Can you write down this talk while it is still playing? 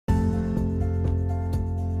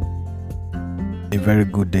A very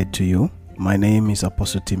good day to you. My name is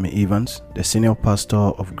Apostle Timmy Evans, the Senior Pastor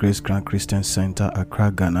of Grace Grand Christian Center,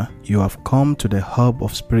 Accra, Ghana. You have come to the hub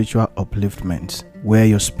of spiritual upliftments, where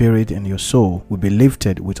your spirit and your soul will be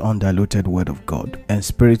lifted with undiluted word of God and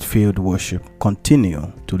spirit-filled worship.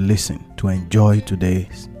 Continue to listen to enjoy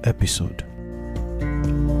today's episode.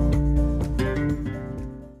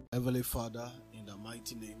 Heavenly Father, in the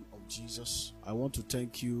mighty name of Jesus, I want to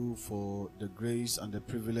thank you for the grace and the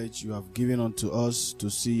privilege you have given unto us to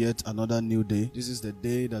see yet another new day. This is the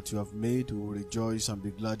day that you have made. We will rejoice and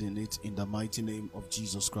be glad in it in the mighty name of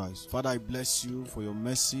Jesus Christ. Father, I bless you for your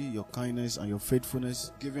mercy, your kindness, and your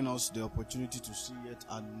faithfulness, giving us the opportunity to see yet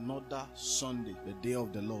another Sunday, the day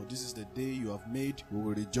of the Lord. This is the day you have made. We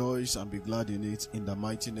will rejoice and be glad in it in the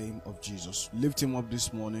mighty name of Jesus. Lift him up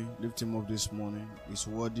this morning. Lift him up this morning. He's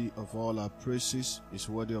worthy of all our praises. He's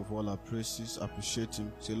worthy of all our praises. Appreciate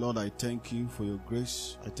him. Say, Lord, I thank you for your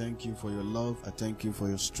grace. I thank you for your love. I thank you for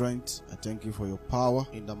your strength. I thank you for your power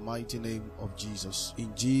in the mighty name of Jesus.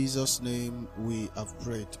 In Jesus' name we have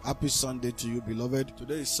prayed. Happy Sunday to you, beloved.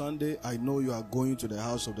 Today is Sunday. I know you are going to the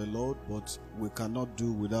house of the Lord, but we cannot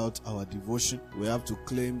do without our devotion. We have to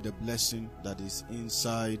claim the blessing that is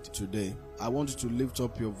inside today. I want you to lift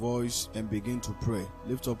up your voice and begin to pray.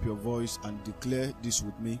 Lift up your voice and declare this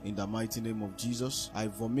with me in the mighty name of Jesus. I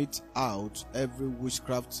vomit out every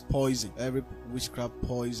witchcraft poison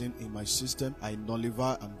in my system. I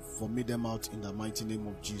nullify and vomit them out in the mighty name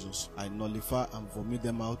of Jesus. I nullify and vomit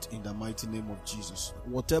them out in the mighty name of Jesus.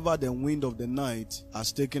 Whatever the wind of the night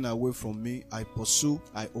has taken away from me, I pursue,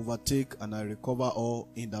 I overtake, and I recover all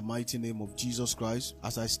in the mighty name of Jesus Christ.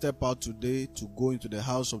 As I step out today to go into the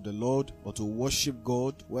house of the Lord, or to worship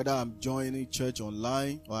God, whether I'm joining church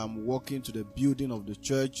online or I'm walking to the building of the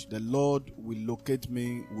church, the Lord will locate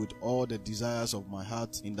me with all the desires of my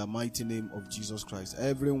heart in the mighty name of Jesus Christ.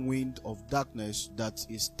 Every wind of darkness that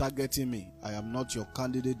is targeting me, I am not your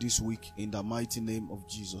candidate this week in the mighty name of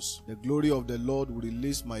Jesus. The glory of the Lord will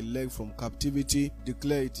release my leg from captivity.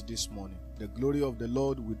 Declare it this morning. The glory of the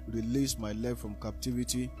Lord will release my leg from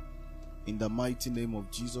captivity. In the mighty name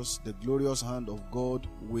of Jesus, the glorious hand of God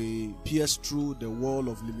will pierce through the wall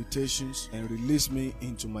of limitations and release me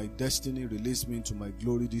into my destiny, release me into my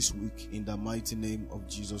glory this week in the mighty name of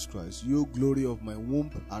Jesus Christ. You glory of my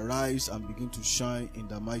womb, arise and begin to shine in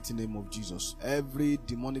the mighty name of Jesus. Every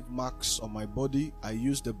demonic marks on my body, I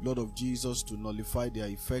use the blood of Jesus to nullify their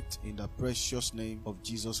effect in the precious name of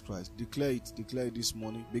Jesus Christ. Declare it this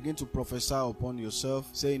morning. Begin to prophesy upon yourself.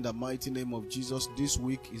 Say, in the mighty name of Jesus, this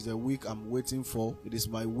week is the week I'm waiting for. It is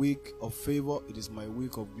my week of favor. It is my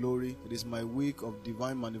week of glory. It is my week of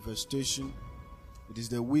divine manifestation. It is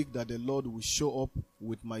the week that the Lord will show up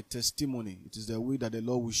with my testimony. It is the week that the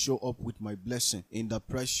Lord will show up with my blessing in the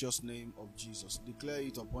precious name of Jesus. Declare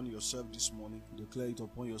it upon yourself this morning. Declare it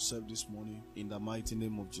upon yourself this morning in the mighty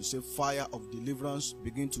name of Jesus. Say, fire of deliverance,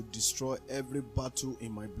 begin to destroy every battle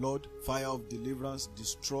in my blood. Fire of deliverance,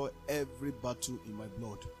 destroy every battle in my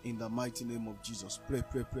blood in the mighty name of Jesus. Pray.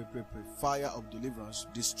 Fire of deliverance,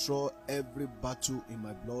 destroy every battle in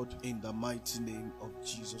my blood in the mighty name of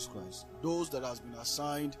Jesus Christ. Those that has been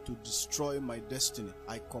assigned to destroy my destiny,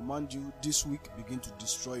 I command you this week, begin to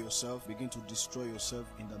destroy yourself. Begin to destroy yourself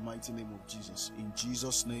in the mighty name of Jesus. In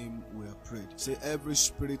Jesus' name we have prayed. Say, every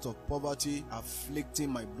spirit of poverty afflicting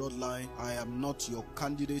my bloodline, I am not your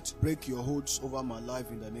candidate. Break your holds over my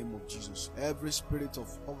life in the name of Jesus. Every spirit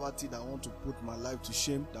of poverty that want to put my life to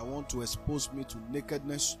shame, that want to expose me to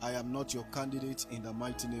nakedness, I am not your candidate in the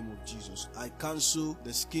mighty name of Jesus. I cancel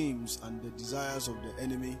the schemes and the desires of the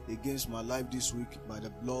enemy against my life this week by the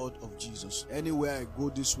blood of Jesus. Anywhere I go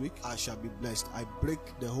this week, I shall be blessed. I break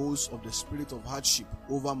the holds of the spirit of hardship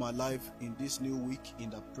over my life in this new week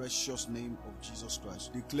in the precious name of Jesus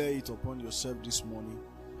Christ. Declare it upon yourself this morning.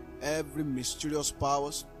 Every mysterious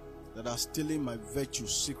powers that are stealing my virtue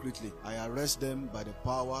secretly, I arrest them by the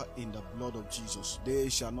power in the blood of Jesus. They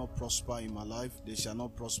shall not prosper in my life. They shall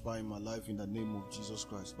not prosper in my life in the name of Jesus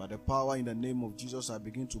Christ. By the power in the name of Jesus, I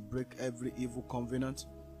begin to break every evil covenant.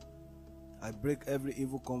 I break every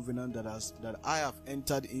evil covenant that I have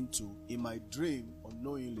entered into in my dream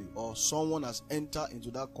unknowingly, or someone has entered into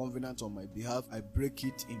that covenant on my behalf. I break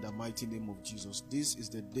it in the mighty name of Jesus. This is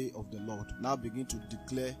the day of the Lord. Now begin to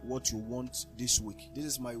declare what you want this week. This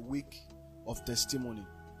is my week of testimony.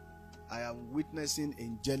 I am witnessing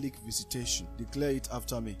angelic visitation. Declare it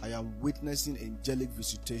after me. I am witnessing angelic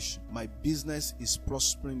visitation. My business is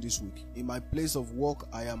prospering this week. In my place of work,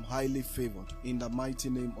 I am highly favored. In the mighty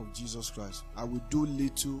name of Jesus Christ. I will do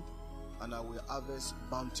little and I will harvest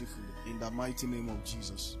bountifully in the mighty name of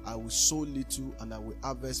Jesus. I will sow little and I will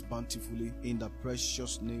harvest bountifully in the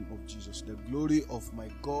precious name of Jesus. The glory of my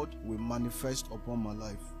God will manifest upon my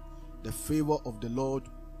life. The favor of the Lord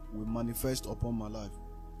will manifest upon my life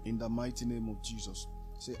in the mighty name of Jesus.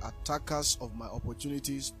 Say, attackers of my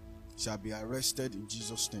opportunities shall be arrested in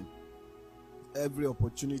Jesus' name. Every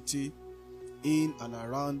opportunity in and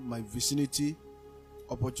around my vicinity,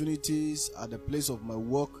 opportunities at the place of my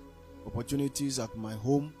work, opportunities at my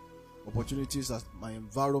home, opportunities at my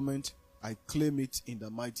environment, I claim it in the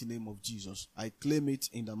mighty name of Jesus. I claim it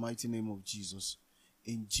in the mighty name of Jesus.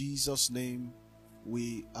 In Jesus' name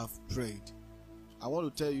we have prayed. I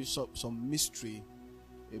want to tell you some mystery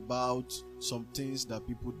about some things that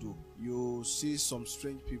people do. You see some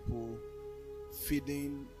strange people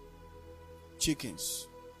feeding chickens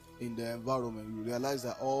in the environment. You realize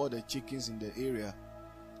that all the chickens in the area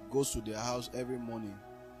goes to their house every morning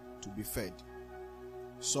to be fed.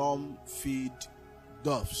 Some feed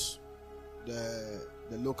doves, the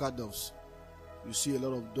local doves. You see a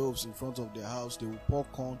lot of doves in front of their house. They will pour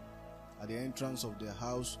corn at the entrance of their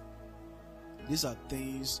house. These are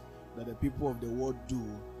things that the people of the world do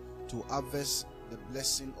to harvest the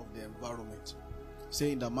blessing of the environment.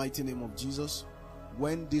 Say in the mighty name of Jesus,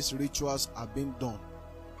 when these rituals are being done,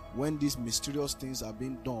 when these mysterious things are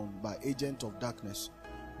being done by agents of darkness,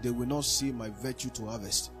 they will not see my virtue to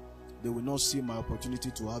harvest. They will not see my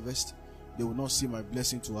opportunity to harvest. They will not see my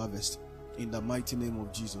blessing to harvest. In the mighty name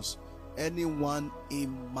of Jesus. Anyone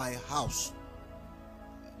in my house,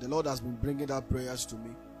 the Lord has been bringing out prayers to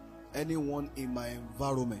me. Anyone in my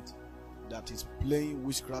environment that is playing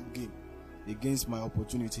witchcraft game against my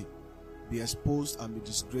opportunity, be exposed and be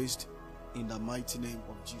disgraced in the mighty name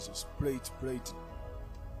of Jesus. Pray it, pray it.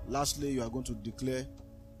 Lastly, you are going to declare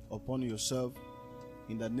upon yourself,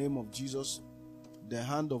 in the name of Jesus, the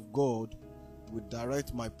hand of God will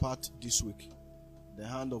direct my path this week. The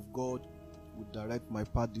hand of God will direct my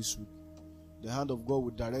path this week. The hand of God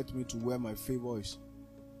will direct me to where my favor is.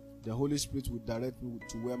 The Holy Spirit will direct me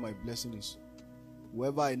to where my blessing is.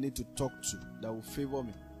 Whoever I need to talk to that will favor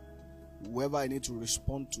me. Whoever I need to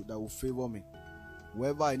respond to that will favor me.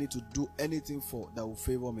 Whoever I need to do anything for that will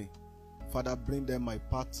favor me. Father, bring them my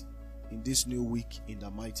path in this new week in the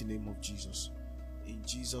mighty name of Jesus. In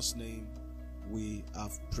Jesus' name we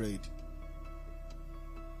have prayed.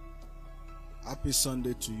 Happy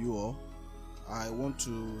Sunday to you all. I want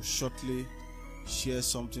to shortly share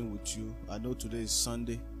something with you. I know today is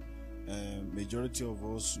Sunday. Majority of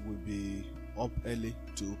us will be up early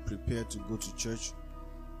to prepare to go to church.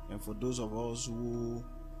 And for those of us who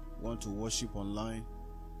want to worship online,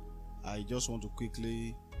 I just want to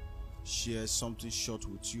quickly share something short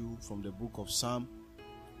with you from the book of Psalm,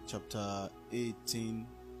 chapter 16,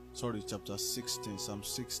 Psalm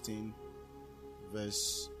 16,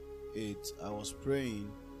 verse 8. I was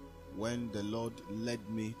praying when the Lord led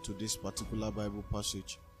me to this particular Bible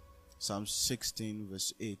passage. Psalm 16,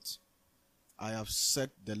 verse 8. I have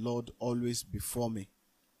set the Lord always before me,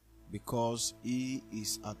 because he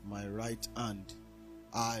is at my right hand,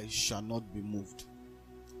 I shall not be moved.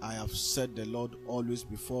 I have set the Lord always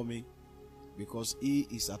before me, because he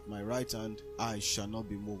is at my right hand, I shall not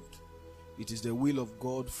be moved. It is the will of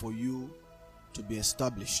God for you to be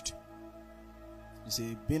established. You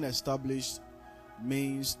see, being established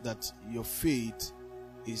means that your faith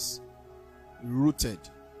is rooted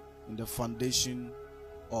in the foundation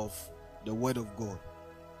of the Word of God.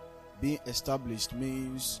 Being established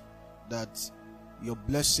means that your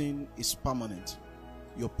blessing is permanent.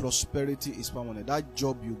 Your prosperity is permanent. That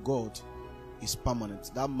job you got is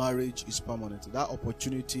permanent. That marriage is permanent. That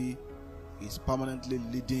opportunity is permanently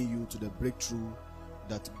leading you to the breakthrough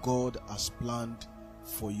that God has planned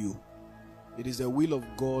for you. It is the will of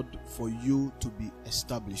God for you to be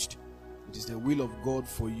established. It is the will of God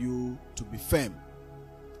for you to be firm.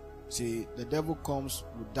 See, the devil comes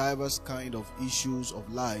with diverse kind of issues of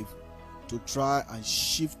life to try and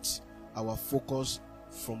shift our focus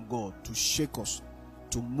from God, to shake us,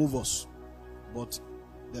 to move us. But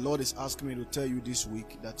the Lord is asking me to tell you this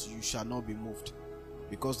week that you shall not be moved,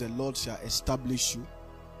 because the Lord shall establish you.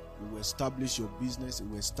 He will establish your business. He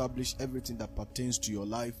will establish everything that pertains to your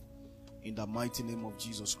life in the mighty name of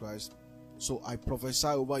Jesus Christ. So I prophesy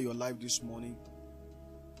over your life this morning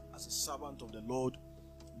as a servant of the Lord,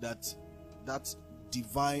 that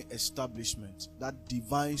divine establishment, that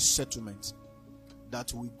divine settlement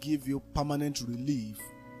that will give you permanent relief,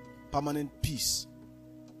 permanent peace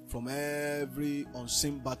from every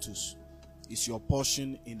unseen battles is your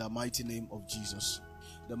portion in the mighty name of Jesus.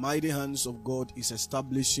 The mighty hands of God is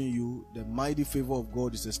establishing you. The mighty favor of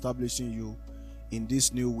God is establishing you in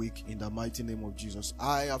this new week in the mighty name of Jesus.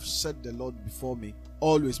 I have set the Lord before me,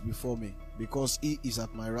 always before me, because he is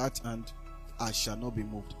at my right hand, I shall not be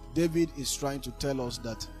moved. David is trying to tell us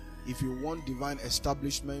that if you want divine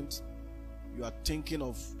establishment, you are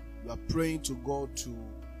praying to God to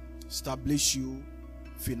establish you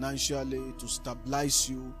financially, to stabilize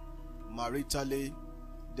you maritally.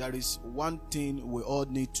 There is one thing we all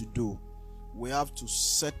need to do. We have to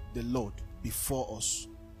set the Lord before us.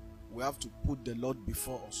 We have to put the Lord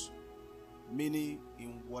before us. Meaning,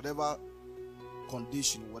 in whatever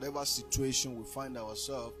condition, whatever situation we find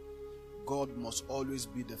ourselves, God must always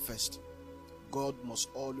be the first. God must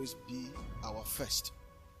always be our first.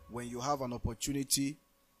 When you have an opportunity,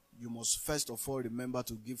 you must first of all remember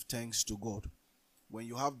to give thanks to God. When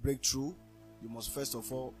you have breakthrough, you must first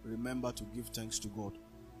of all remember to give thanks to God.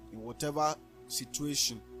 In whatever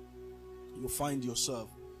situation you find yourself,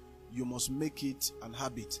 you must make it an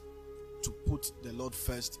habit to put the Lord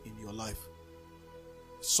first in your life.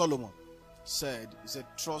 Solomon said, he said,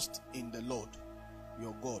 trust in the Lord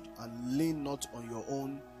your God and lean not on your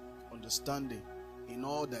own understanding. In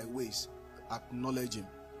all thy ways acknowledge him.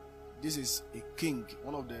 This is a king,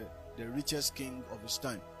 one of the richest king of his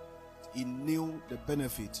time. He knew the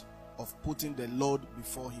benefit of putting the Lord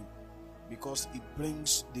before him, because it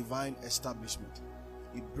brings divine establishment.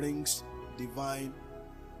 It brings divine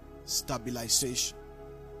stabilization.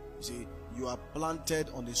 You see, you are planted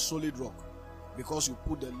on a solid rock because you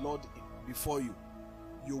put the Lord before you.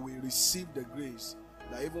 You will receive the grace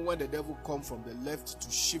that even when the devil comes from the left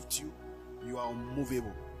to shift you, you are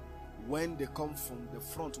unmovable. When they come from the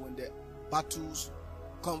front, when the battles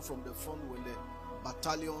come from the front, when the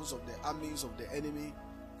battalions of the armies of the enemy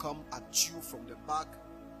come at you from the back,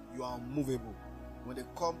 you are unmovable. When they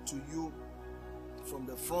come to you from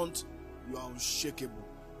the front, you are unshakable.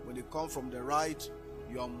 When they come from the right,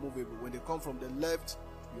 you are unmovable. When they come from the left,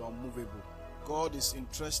 you are unmovable. God is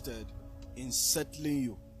interested in settling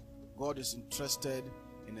you. God is interested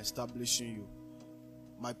in establishing you.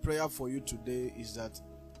 My prayer for you today is that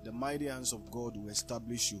the mighty hands of God will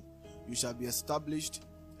establish you. You shall be established.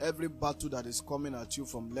 Every battle that is coming at you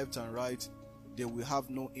from left and right, they will have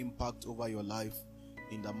no impact over your life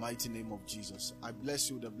in the mighty name of Jesus. I bless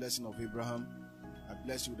you with the blessing of Abraham. I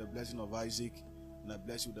bless you with the blessing of Isaac. And I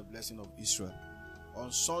bless you with the blessing of Israel.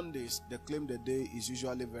 On Sundays, the claim the day is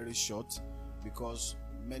usually very short because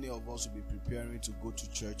many of us will be preparing to go to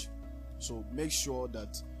church. So make sure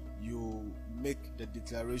that you make the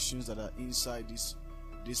declarations that are inside this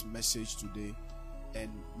message today,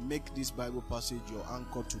 and make this Bible passage your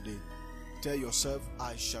anchor today. Tell yourself,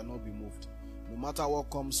 I shall not be moved. No matter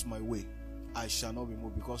what comes my way, I shall not be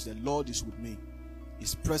moved, because the Lord is with me.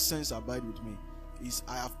 His presence abide with me.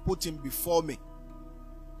 I have put him before me.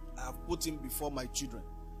 I have put him before my children.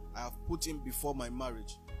 I have put him before my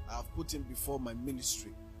marriage. I have put him before my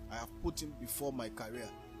ministry. I have put him before my career.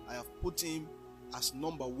 I have put him as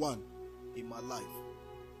number one in my life.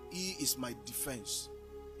 He is my defense.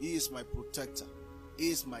 He is my protector. He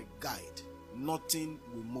is my guide. Nothing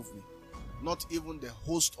will move me. Not even the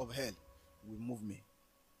host of hell will move me.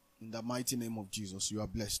 In the mighty name of Jesus, you are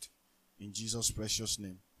blessed. In Jesus' precious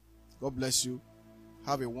name. God bless you.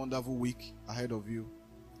 Have a wonderful week ahead of you.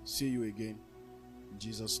 See you again. In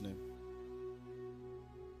Jesus' name.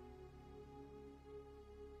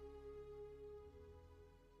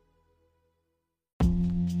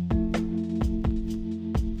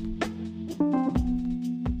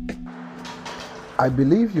 I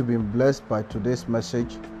believe you've been blessed by today's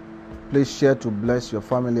message. Please share to bless your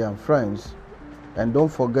family and friends. And don't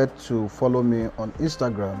forget to follow me on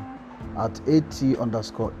Instagram at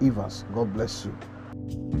 @AT_Evans. God bless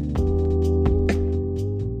you.